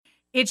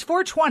It's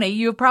 420.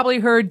 You've probably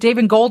heard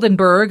David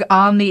Goldenberg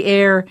on the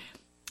air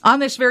on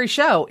this very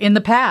show in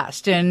the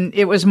past. And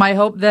it was my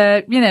hope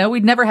that,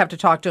 we'd never have to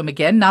talk to him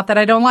again. Not that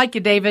I don't like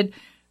you, David,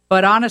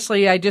 but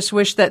honestly, I just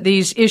wish that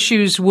these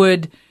issues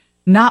would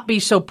not be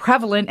so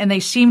prevalent, and they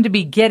seem to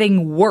be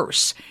getting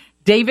worse.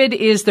 David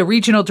is the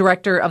regional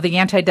director of the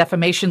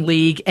Anti-Defamation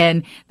League,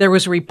 and there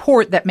was a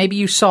report that maybe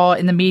you saw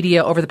in the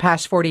media over the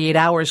past 48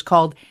 hours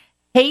called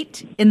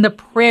Hate in the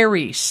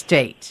Prairie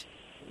State.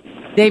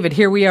 David,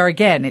 here we are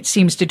again. It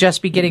seems to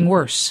just be getting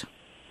worse.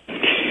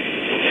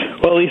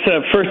 Well,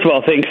 Lisa, first of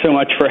all, thanks so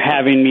much for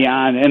having me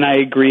on. And I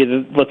agree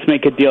that let's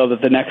make a deal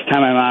that the next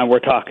time I'm on, we're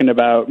talking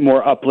about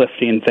more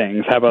uplifting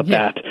things. How about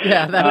that?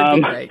 Yeah, that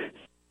would be great.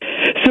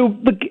 So,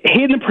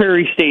 Hate in the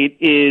Prairie State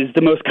is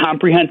the most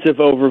comprehensive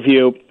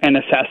overview and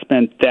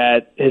assessment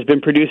that has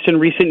been produced in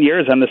recent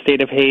years on the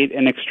state of hate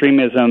and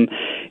extremism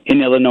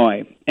in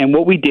Illinois. And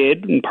what we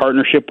did in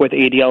partnership with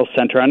ADL's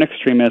Center on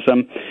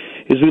Extremism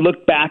is we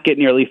looked back at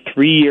nearly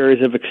 3 years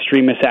of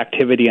extremist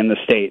activity in the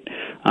state.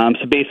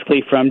 So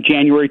basically from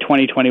January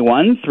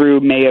 2021 through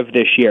May of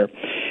this year.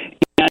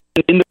 And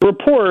in the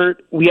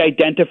report, we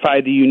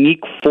identified the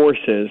unique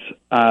forces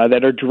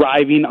that are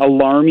driving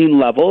alarming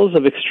levels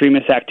of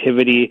extremist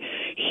activity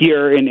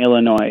here in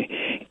Illinois.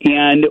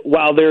 And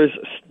while there's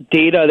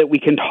data that we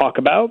can talk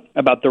about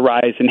the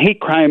rise in hate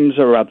crimes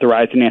or about the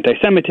rise in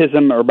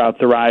anti-Semitism or about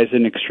the rise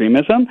in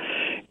extremism,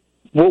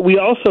 what we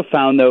also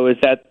found, though, is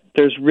that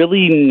there's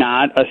really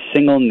not a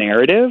single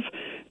narrative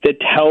that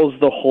tells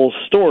the whole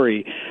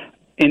story.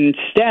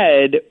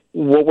 Instead,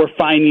 what we're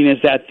finding is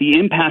that the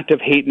impact of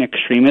hate and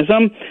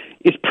extremism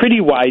is pretty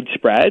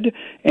widespread,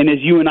 and as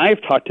you and I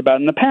have talked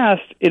about in the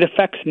past, it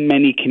affects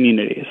many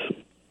communities.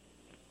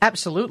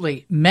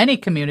 Absolutely. Many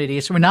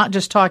communities. We're not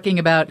just talking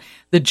about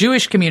the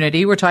Jewish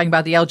community. We're talking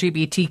about the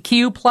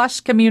LGBTQ plus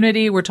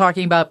community. We're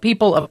talking about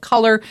people of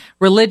color,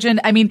 religion.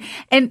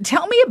 And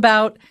tell me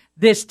about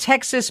this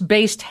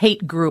Texas-based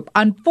hate group.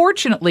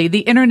 Unfortunately,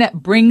 the internet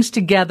brings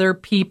together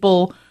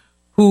people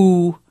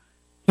who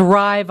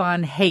thrive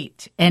on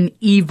hate and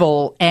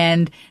evil,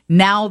 and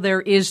now there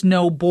is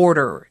no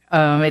border.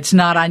 It's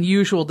not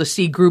unusual to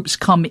see groups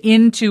come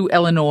into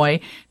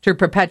Illinois to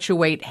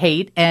perpetuate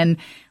hate. And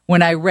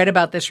when I read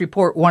about this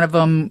report, one of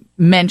them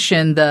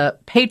mentioned the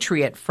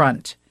Patriot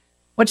Front.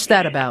 What's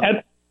that about?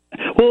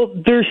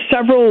 Well, there's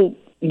several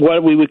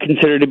what we would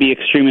consider to be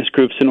extremist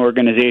groups and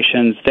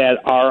organizations that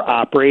are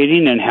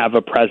operating and have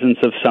a presence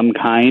of some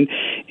kind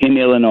in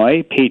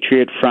Illinois.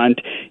 Patriot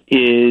Front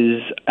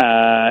is,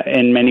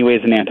 in many ways,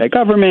 an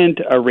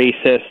anti-government, a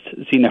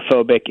racist,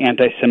 xenophobic,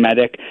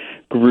 anti-Semitic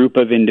group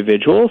of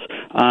individuals.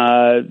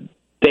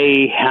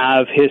 They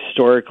have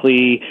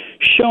historically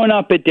shown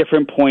up at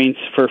different points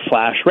for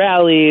flash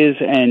rallies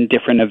and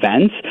different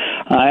events,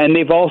 and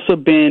they've also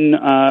been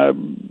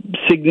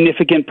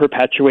significant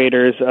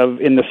perpetuators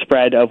in the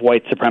spread of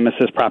white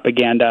supremacist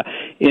propaganda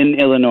in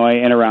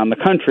Illinois and around the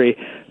country.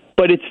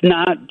 But it's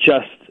not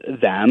just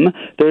them.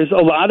 There's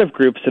a lot of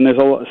groups, and there's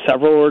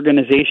several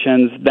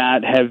organizations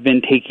that have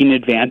been taking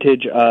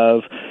advantage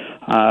of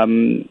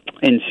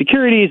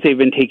insecurities. They've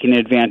been taking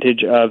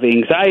advantage of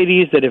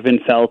anxieties that have been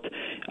felt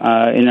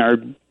in our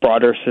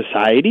broader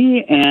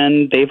society,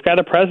 and they've got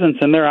a presence,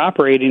 and they're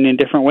operating in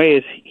different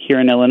ways here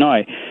in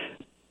Illinois.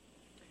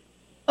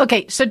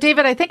 Okay, so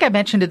David, I think I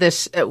mentioned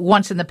this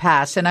once in the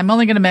past, and I'm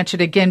only going to mention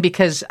it again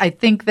because I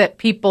think that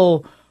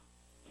people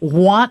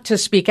want to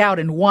speak out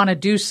and want to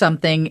do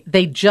something.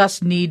 They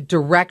just need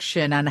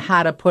direction on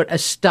how to put a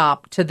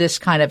stop to this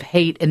kind of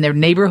hate in their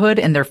neighborhood,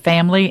 in their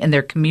family, in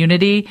their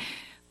community.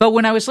 But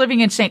when I was living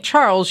in St.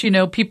 Charles,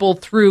 people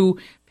threw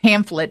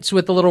pamphlets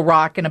with a little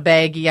rock and a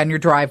baggie on your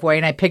driveway,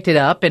 and I picked it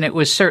up, and it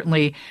was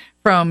certainly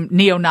from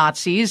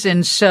neo-Nazis.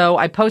 And so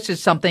I posted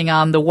something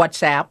on the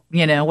WhatsApp,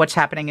 what's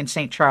happening in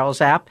St.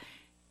 Charles app.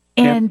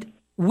 And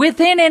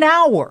within an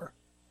hour,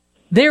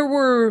 there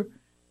were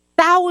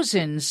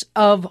thousands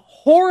of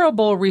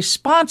horrible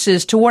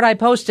responses to what I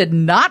posted,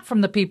 not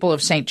from the people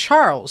of St.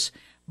 Charles,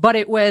 but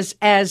it was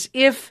as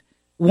if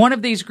one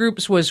of these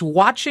groups was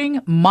watching,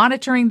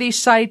 monitoring these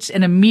sites,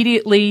 and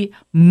immediately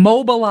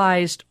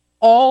mobilized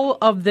all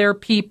of their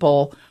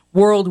people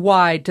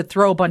worldwide to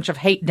throw a bunch of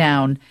hate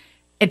down,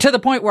 and to the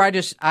point where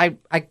I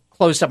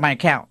closed up my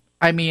account.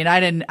 I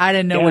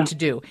didn't know what to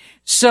do.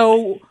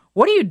 So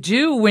what do you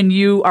do when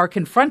you are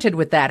confronted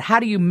with that? How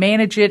do you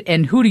manage it,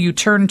 and who do you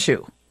turn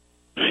to?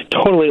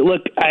 Totally.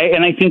 Look,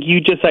 I think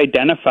you just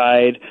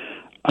identified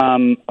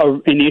an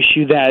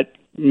issue that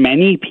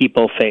many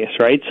people face,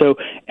 right? So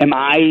am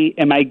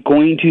I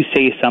going to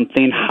say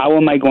something? How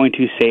am I going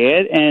to say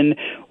it? And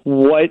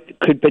what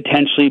could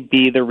potentially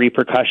be the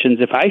repercussions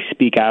if I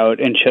speak out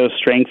and show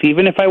strength,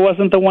 even if I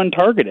wasn't the one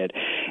targeted?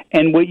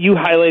 And what you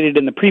highlighted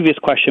in the previous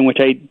question, which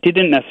I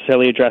didn't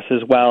necessarily address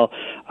as well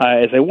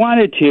as I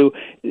wanted to,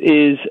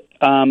 is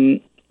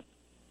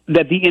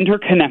that the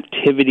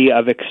interconnectivity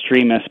of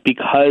extremists,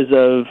 because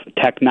of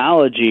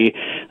technology,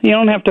 you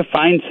don't have to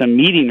find some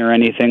meeting or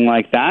anything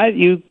like that.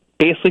 You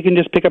basically can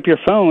just pick up your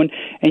phone,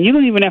 and you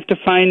don't even have to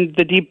find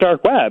the deep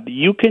dark web.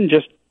 You can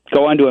just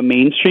go onto a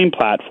mainstream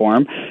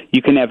platform.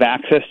 You can have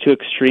access to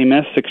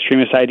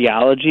extremist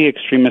ideology,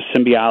 extremist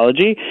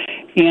symbiology,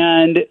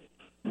 and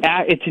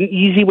it's an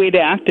easy way to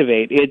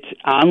activate. It's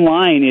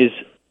online is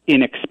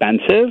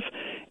inexpensive,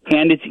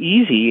 and it's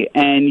easy,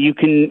 and you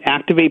can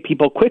activate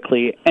people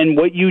quickly. And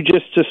what you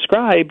just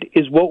described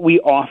is what we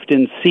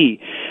often see.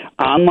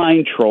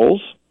 Online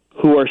trolls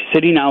who are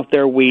sitting out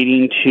there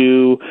waiting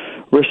to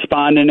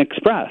respond and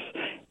express.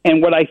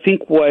 And what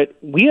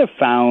we have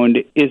found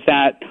is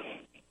that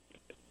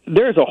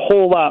there's a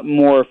whole lot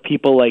more of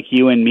people like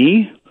you and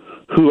me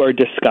who are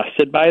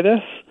disgusted by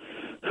this,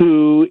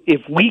 who,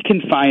 if we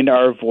can find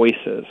our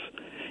voices,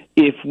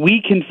 if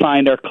we can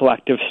find our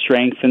collective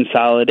strength and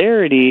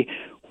solidarity,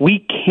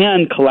 we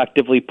can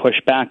collectively push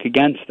back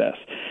against this.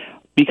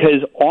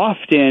 Because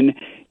often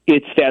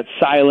it's that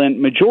silent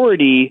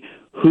majority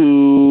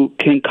who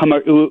can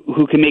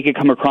make it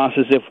come across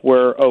as if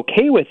we're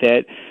okay with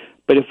it.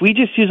 But if we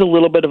just use a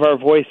little bit of our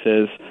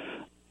voices,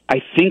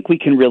 I think we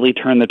can really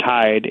turn the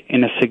tide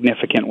in a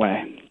significant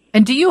way.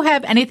 And do you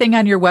have anything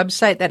on your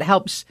website that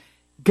helps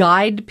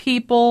guide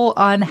people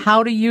on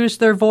how to use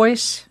their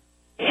voice?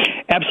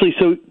 Absolutely.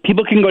 So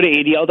people can go to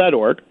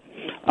adl.org,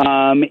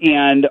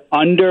 and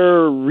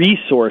under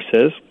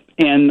resources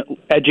and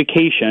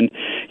education,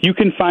 you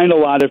can find a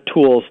lot of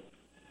tools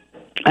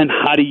on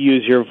how to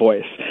use your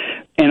voice.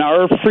 And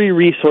our free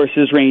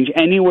resources range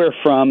anywhere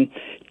from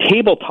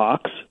table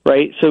talks,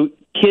 right? So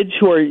kids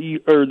or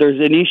there's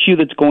an issue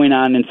that's going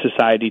on in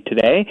society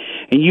today,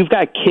 and you've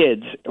got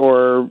kids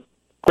or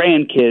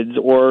grandkids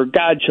or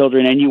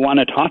godchildren, and you want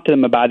to talk to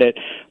them about it,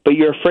 but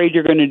you're afraid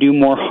you're going to do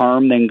more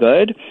harm than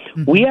good.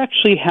 Mm-hmm. We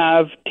actually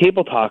have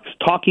table talks,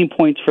 talking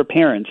points for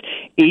parents,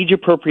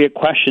 age-appropriate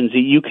questions that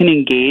you can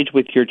engage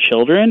with your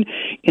children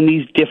in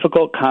these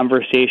difficult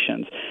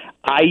conversations.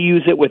 I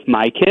use it with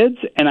my kids,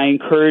 and I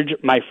encourage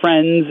my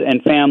friends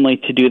and family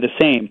to do the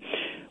same.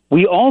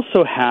 We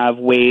also have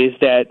ways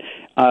that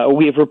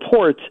we have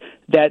reports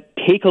that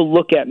take a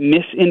look at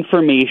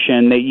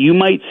misinformation that you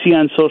might see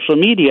on social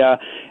media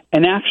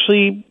and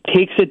actually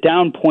takes it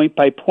down point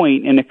by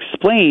point and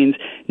explains,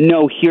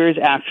 no, here's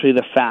actually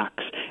the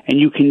facts, and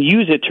you can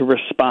use it to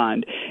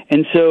respond.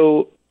 And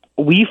so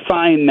we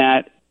find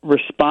that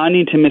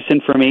responding to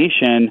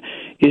misinformation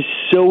is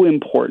so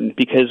important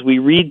because we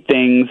read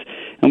things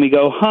and we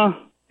go,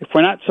 if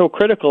we're not so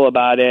critical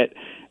about it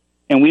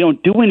and we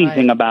don't do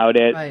anything about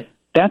it,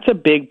 that's a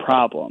big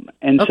problem.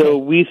 And so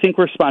we think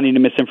responding to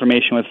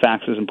misinformation with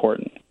facts is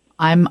important.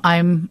 I'm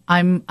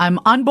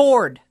on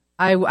board.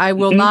 I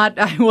will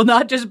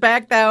not just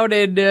back out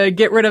and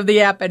get rid of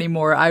the app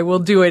anymore. I will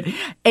do it.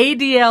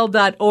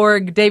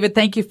 ADL.org. David,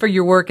 thank you for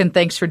your work and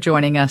thanks for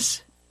joining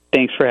us.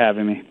 Thanks for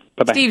having me.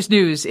 Bye-bye. Steve's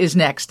News is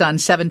next on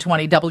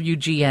 720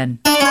 WGN.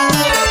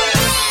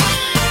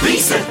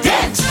 Lisa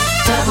Dent,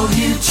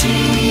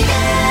 WGN.